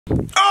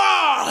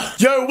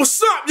Yo,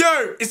 what's up,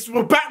 yo?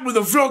 We're back with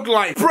a vlog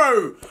life.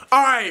 Bro,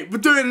 alright, we're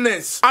doing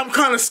this. I'm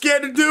kind of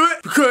scared to do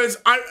it because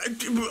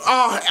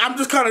I'm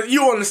just kind of,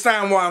 you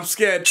understand why I'm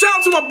scared. Shout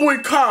out to my boy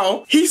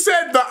Kyle. He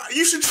said that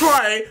you should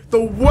try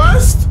the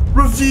worst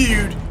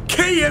reviewed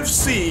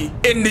KFC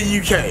in the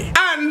UK.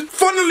 And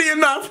funnily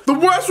enough, the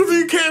worst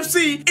reviewed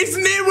KFC is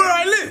near where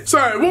I live. So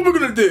what we're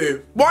gonna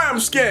do, why I'm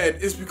scared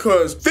is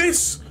because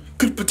this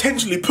could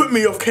potentially put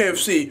me off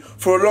KFC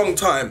for a long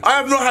time. I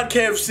have not had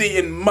KFC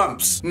in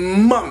months,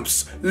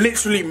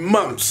 literally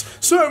months.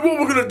 So what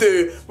we're gonna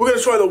do, we're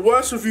gonna try the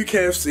worst review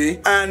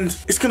KFC, and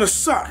it's gonna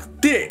suck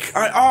dick.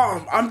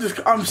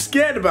 I'm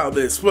scared about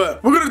this,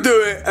 but we're gonna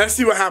do it and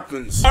see what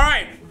happens. All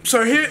right,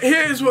 so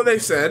here's what they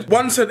said.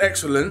 1 said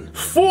excellent,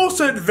 4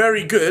 said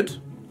very good,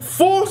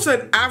 4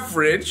 said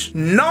average,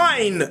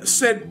 9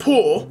 said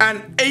poor,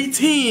 and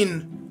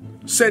 18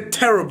 said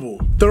terrible.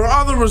 There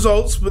are other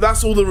results, but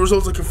that's all the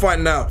results I can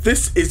find now.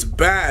 This is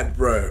bad,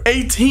 bro.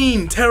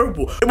 18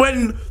 terrible.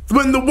 When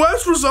the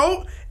worst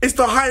result is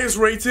the highest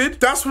rated,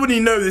 that's when you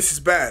know this is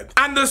bad.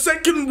 And the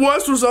second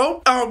worst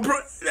result,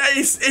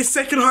 is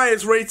second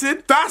highest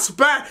rated. That's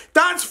bad.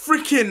 That's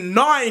freaking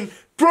 9.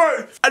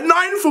 Bro, a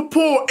 9 for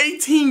poor,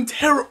 18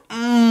 terrible.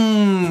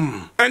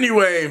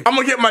 Anyway, I'm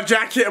gonna get my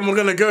jacket and we're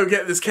gonna go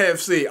get this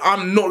KFC.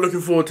 I'm not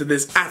looking forward to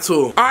this at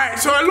all. Alright,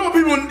 so a lot of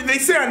people, they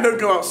say I don't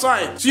go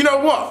outside. So you know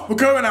what? We're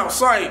going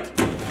outside.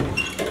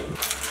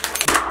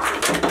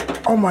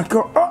 Oh my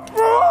god.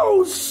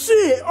 Oh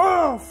shit.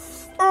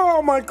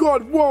 Oh my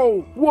god.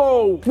 Whoa.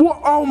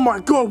 What? Oh my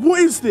god.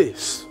 What is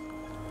this?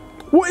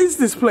 What is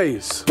this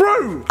place?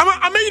 Bro,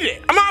 I made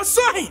it. I'm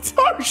outside.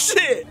 Oh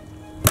shit.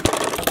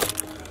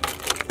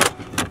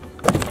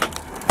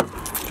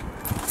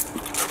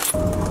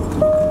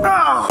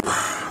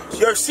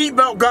 Yo,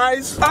 seatbelt,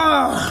 guys.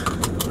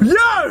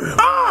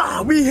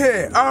 We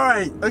here.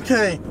 Alright,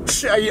 okay.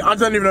 Shit, I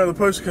don't even know the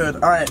postcode.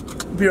 Alright,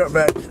 be right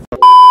back.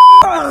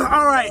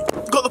 Alright,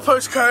 got the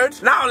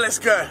postcode. Now let's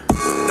go.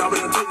 No, we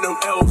don't take no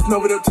L's. No,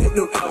 we don't take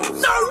no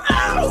L's. No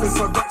L's!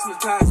 Spend 5 racks in the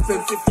tag,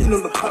 spend 15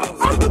 on the pound.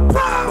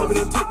 No, we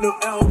don't take no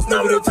L's.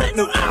 No, we don't take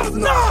no L's.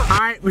 No.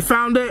 Alright, we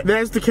found it.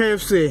 There's the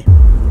KFC.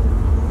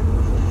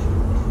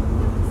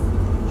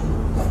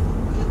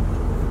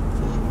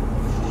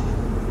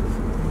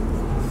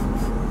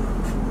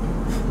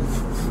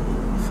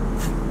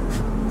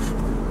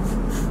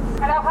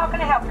 How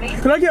can I help, please?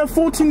 Could I get a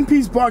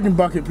 14-piece bargain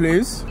bucket,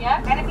 please?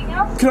 Yeah, anything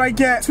else? Could I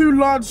get 2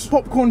 large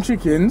popcorn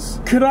chickens?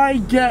 Could I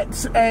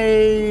get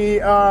a,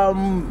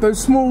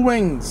 those small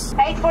wings?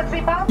 8 for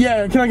 £3?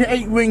 Yeah, can I get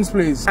 8 wings,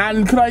 please?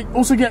 And could I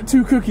also get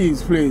 2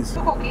 cookies, please?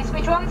 2 cookies,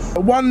 which ones?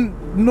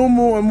 1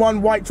 normal and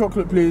 1 white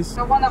chocolate, please.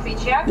 So 1 of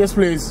each, yeah? Yes,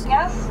 please.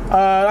 Yes?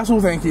 That's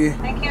all, thank you.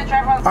 Thank you,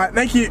 driver. Alright,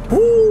 thank you.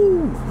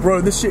 Woo!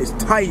 Bro, this shit is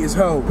tight as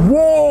hell.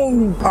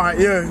 Whoa! Alright,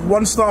 yo,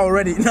 1 star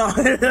already. No.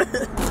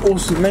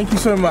 Awesome, thank you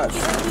so much.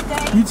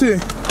 You too.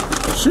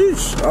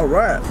 Sheesh.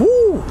 Alright.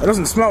 Woo! It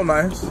doesn't smell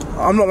nice.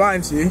 I'm not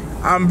lying to you.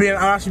 I'm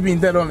actually being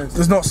dead honest. It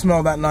does not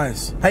smell that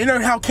nice. And you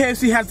know how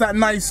KFC has that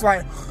nice,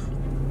 like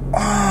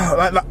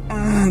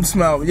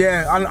smell?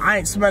 Yeah, I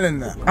ain't smelling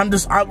that.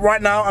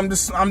 Right now I'm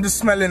just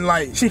smelling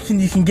like chicken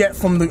you can get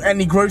from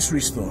any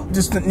grocery store.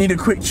 Just need a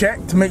quick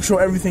check to make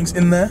sure everything's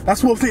in there.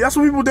 That's what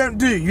people don't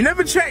do. You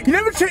never check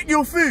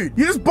your food.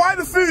 You just buy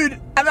the food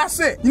and that's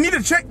it. You need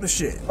to check the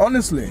shit,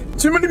 honestly.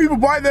 Too many people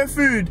buy their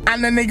food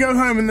and then they go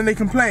home and then they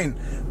complain.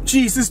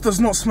 Jeez, this does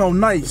not smell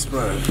nice,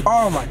 bro.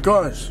 Oh my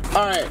gosh.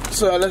 Alright,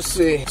 so let's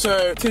see.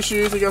 So,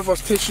 tissues, they give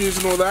us tissues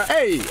and all that.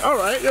 Hey,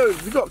 alright, yo,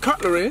 we got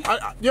cutlery.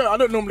 I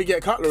don't normally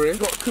get cutlery. We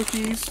got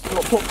cookies, we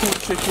got popcorn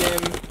chicken.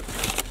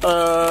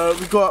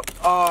 We got,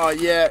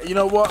 yeah, you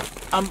know what?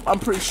 I'm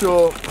pretty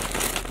sure,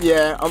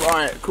 yeah,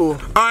 alright,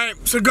 cool. Alright,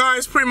 so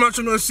guys, pretty much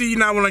I'm gonna see you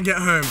now when I get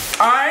home.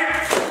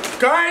 Alright.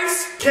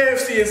 Guys,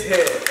 KFC is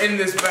here in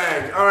this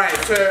bag. Alright,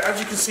 so as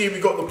you can see, we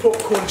got the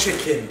popcorn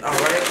chicken,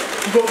 alright?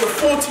 We got the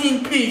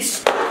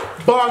 14-piece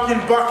bargain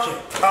bucket,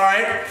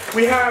 alright?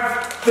 We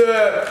have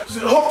the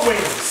hot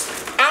wings,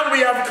 and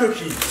we have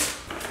cookies.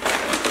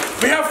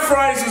 We have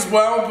fries as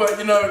well, but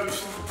you know,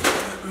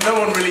 no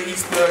one really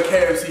eats the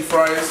KFC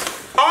fries.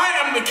 I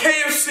am the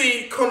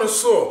KFC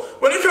connoisseur.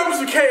 When it comes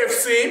to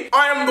KFC,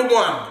 I am the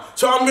one.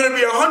 So I'm gonna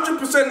be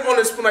 100%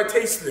 honest when I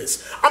taste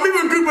this. I'm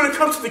even good when it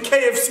comes to the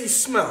KFC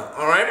smell,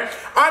 alright?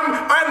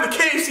 I'm the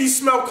KFC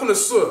smell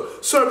connoisseur.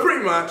 So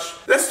pretty much,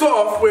 let's start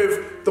off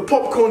with the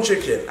popcorn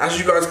chicken, as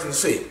you guys can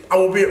see.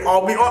 I'll be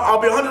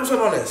 100%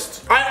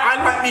 honest.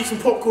 I like me some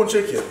popcorn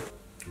chicken.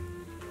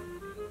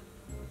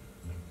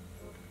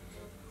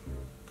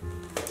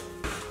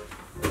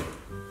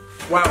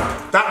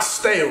 Wow, that's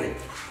stale.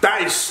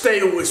 That is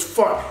stale as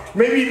fuck.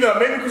 Maybe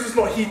because it's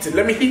not heated.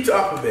 Let me heat it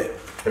up a bit.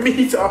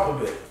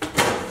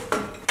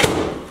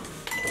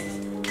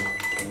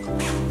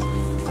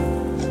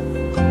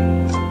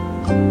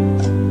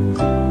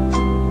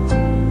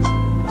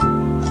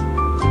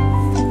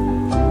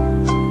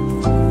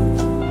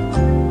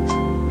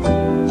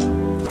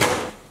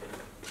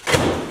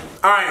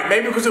 Alright,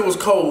 maybe because it was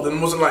cold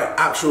and wasn't like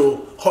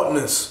actual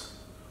hotness.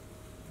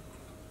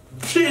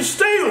 Shit is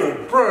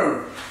stale,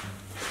 bro.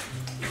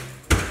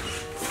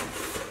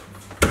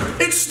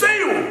 It's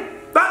stale.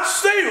 That's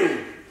stale.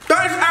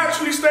 That is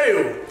actually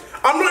stale.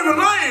 I'm not even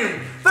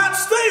lying.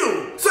 That's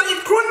stale. It's like you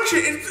crunch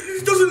it.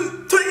 It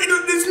doesn't take.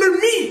 There's no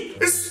meat.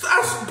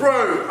 That's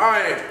bro.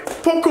 Alright.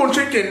 Popcorn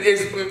chicken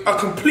is a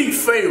complete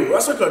fail.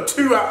 That's like a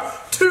 2 out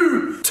of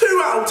 10.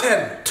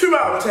 2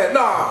 out of 10.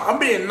 Nah, I'm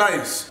being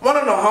nice.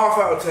 1.5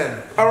 out of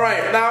 10.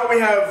 Alright, now we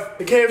have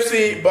the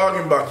KFC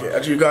bargain bucket,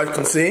 as you guys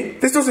can see.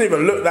 This doesn't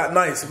even look that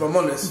nice, if I'm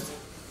honest.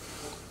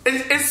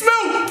 It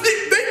smells.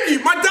 Thank you.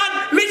 My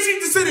dad literally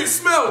just said it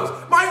smells.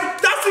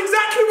 That's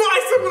exactly what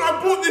I said when I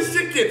bought this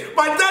chicken.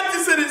 My dad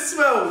just said it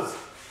smells.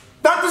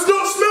 That does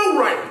not smell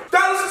right.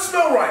 That doesn't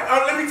smell right.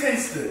 Alright, let me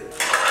taste it.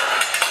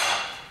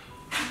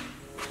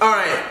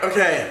 Alright,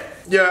 okay.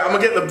 Yeah, I'm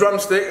gonna get the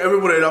drumstick.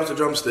 Everybody loves the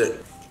drumstick.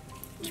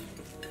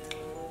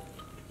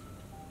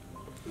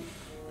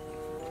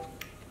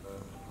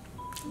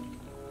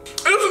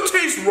 It doesn't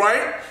taste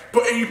right,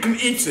 but you can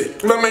eat it.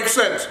 That makes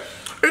sense.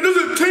 It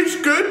doesn't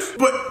taste good,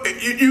 but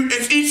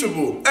it's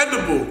eatable,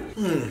 edible.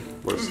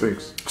 But it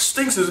stinks.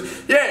 Stinks is,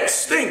 yeah, it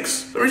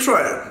stinks. Let me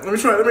try it.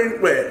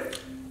 Wait.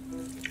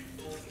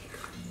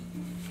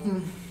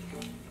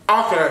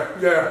 Okay,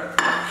 yeah,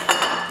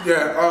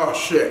 oh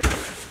shit.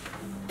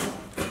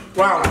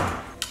 Wow,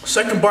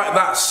 second bite of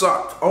that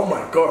sucked. Oh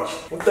my gosh,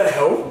 what the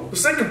hell? The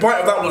second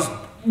bite of that was,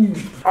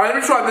 Alright,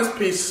 let me try this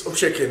piece of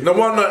chicken. The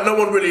one that no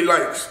one really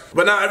likes.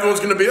 But now everyone's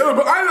gonna be, oh,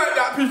 but I like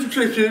that piece of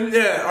chicken.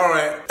 Yeah,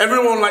 alright.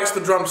 Everyone likes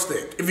the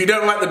drumstick. If you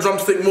don't like the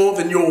drumstick more,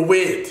 then you're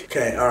weird.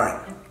 Okay, alright.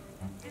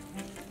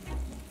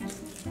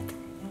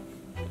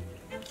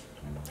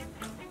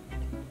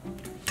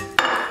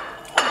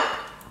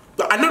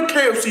 I know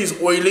KFC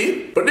is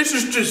oily, but this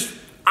is just,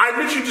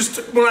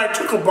 when I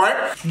took a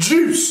bite,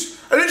 juice.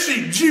 I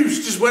literally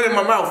juice just went in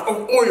my mouth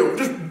of oil,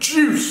 just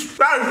juice.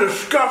 That is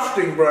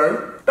disgusting,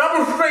 bro. That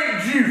was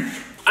straight juice.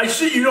 I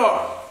shit you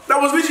not.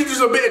 That was literally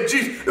just a bit of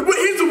juice. But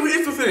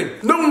here's the thing.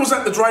 No one was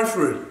at the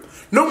drive-thru.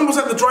 No one was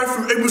at the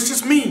drive-thru. It was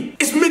just me.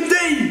 It's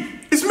midday.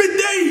 It's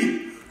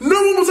midday.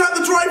 No one was at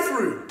the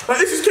drive-thru. Like,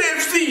 this is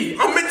KFC.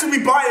 I'm meant to be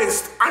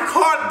biased. I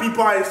can't be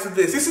biased to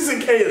this. This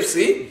isn't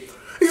KFC.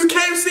 This is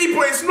KFC,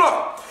 but it's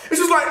not. It's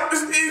just like,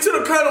 instead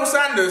of Colonel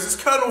Sanders, it's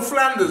Colonel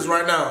Flanders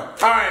right now.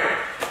 All right.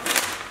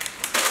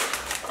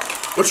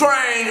 We're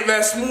trying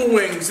their small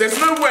wings. There's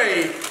no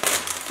way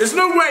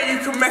you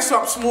can mess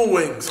up small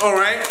wings, all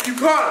right? You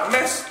can't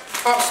mess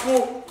up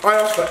small. I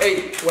asked for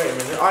 8. Wait a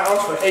minute. I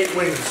asked for 8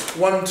 wings.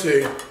 1,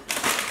 2,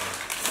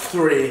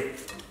 3,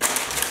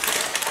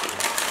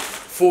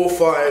 4,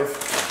 5,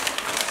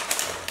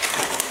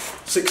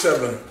 6,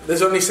 7.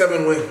 There's only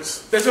 7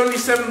 wings. There's only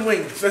 7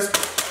 wings.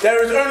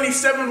 There is only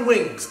 7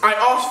 wings. I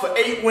asked for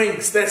 8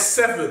 wings. There's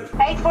 7.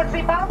 8 for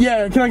 £3?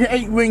 Yeah, can I get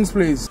 8 wings,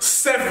 please?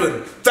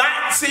 7.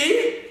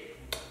 See?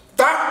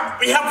 That,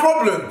 we have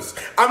problems.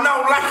 I'm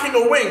now lacking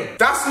a wing.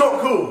 That's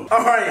not cool.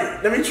 All right,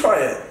 let me try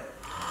it.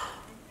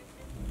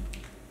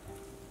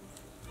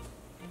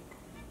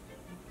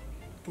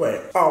 Wait,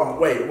 oh,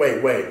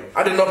 wait.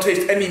 I did not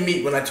taste any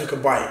meat when I took a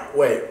bite.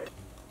 Wait.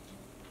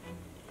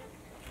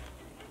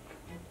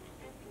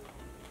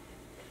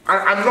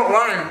 I'm not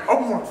lying.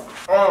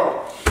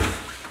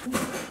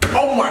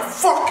 Oh my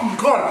fucking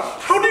God.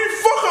 How do you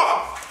fuck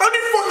up? How do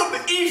you fuck up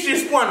the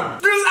easiest one?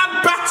 You just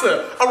add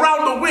batter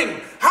around the wing.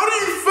 How do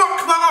you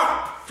fuck that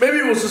up? Maybe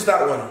it was just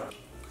that one.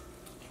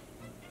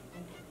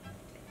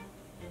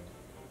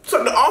 It's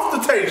like the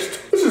aftertaste.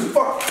 This is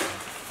fuck.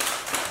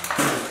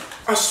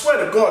 I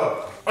swear to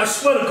God.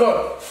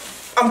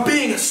 I'm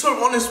being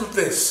so honest with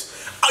this.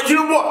 You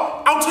know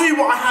what? I'll tell you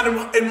what I had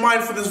in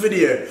mind for this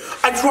video.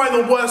 I tried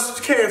the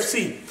worst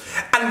KFC,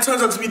 and it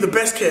turns out to be the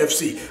best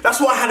KFC. That's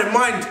what I had in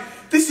mind.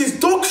 This is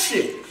dog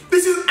shit.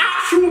 This is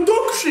actual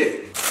dog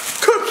shit.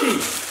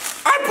 Cookie.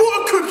 I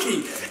bought a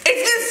cookie.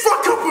 If you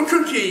fuck up a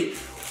cookie,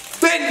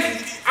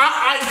 then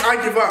I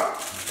give up.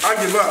 I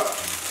give up.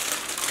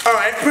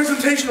 Alright,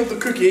 presentation of the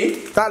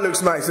cookie. That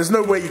looks nice. There's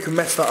no way you can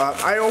mess that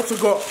up. I also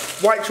got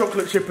white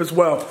chocolate chip as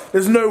well.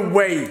 There's no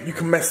way you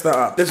can mess that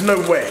up. There's no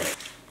way.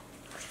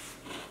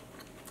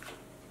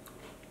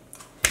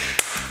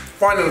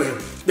 Finally,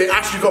 they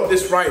actually got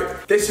this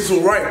right. This is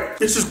alright.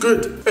 This is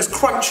good. It's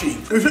crunchy.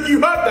 You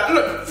heard that?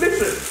 Look,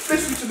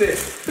 listen to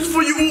this. This is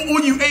for you,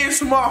 all you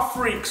ASMR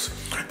freaks.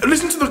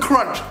 Listen to the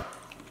crunch.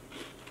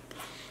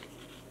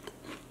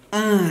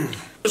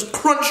 It's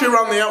crunchy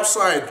around the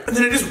outside, and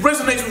then it just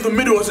resonates with the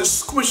middle as it's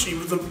squishy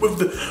with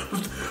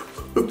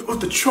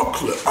the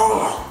chocolate.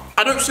 Oh,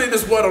 I don't say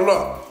this word a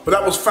lot, but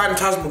that was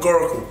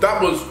phantasmagorical.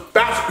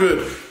 That's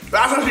good.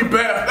 That's actually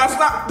better.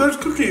 Those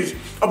cookies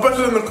are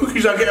better than the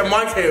cookies I get in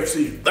my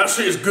KFC. That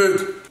shit is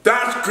good.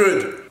 That's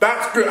good.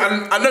 That's good.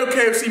 And I know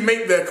KFC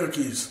make their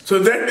cookies, so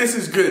this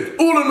is good.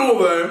 All in all,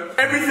 though,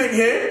 everything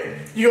here,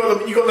 you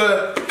got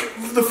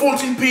the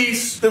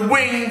 14-piece, the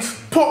wings,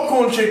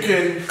 popcorn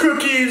chicken,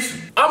 cookies.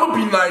 I'm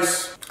gonna be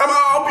nice.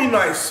 I'll be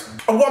nice.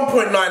 A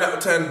 1.9 out of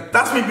 10.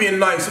 That's me being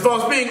nice. If I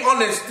was being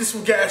honest, this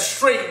will get a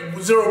straight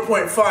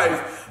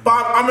 0.5. But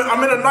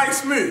I'm in a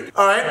nice mood,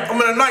 alright?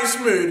 I'm in a nice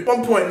mood.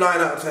 1.9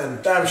 out of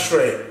 10. Damn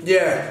straight.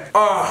 Yeah.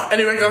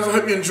 Anyway, guys, I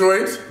hope you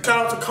enjoyed.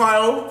 Shout out to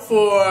Kyle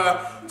for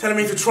telling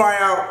me to try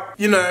out,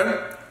 you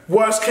know,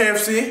 worst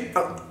KFC.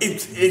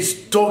 It's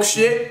dog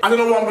shit. I don't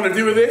know what I'm gonna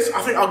do with this.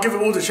 I think I'll give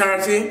it all to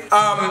charity.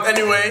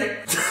 Anyway,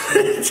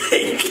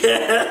 take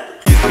care.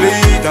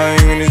 Play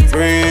time when it's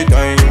free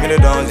time. In the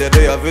dance, yeah,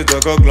 they have it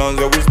talk a glance.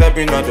 So we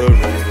stepping out the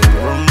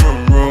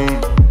room.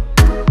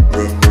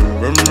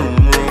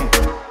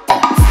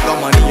 Got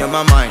money on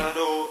my mind.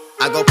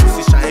 I got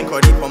pussy shine,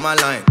 call deep on my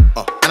line.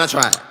 And I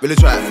try, really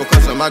try,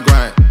 focus on my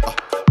grind.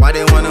 Why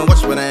they wanna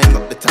watch when I ain't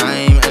got the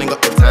time? I ain't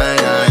got the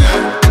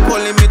time.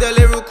 Calling me the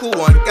lyrical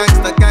one,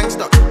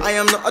 gangster. I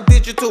am not a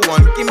digital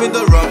one. Give me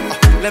the rum.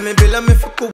 Let me feel cool.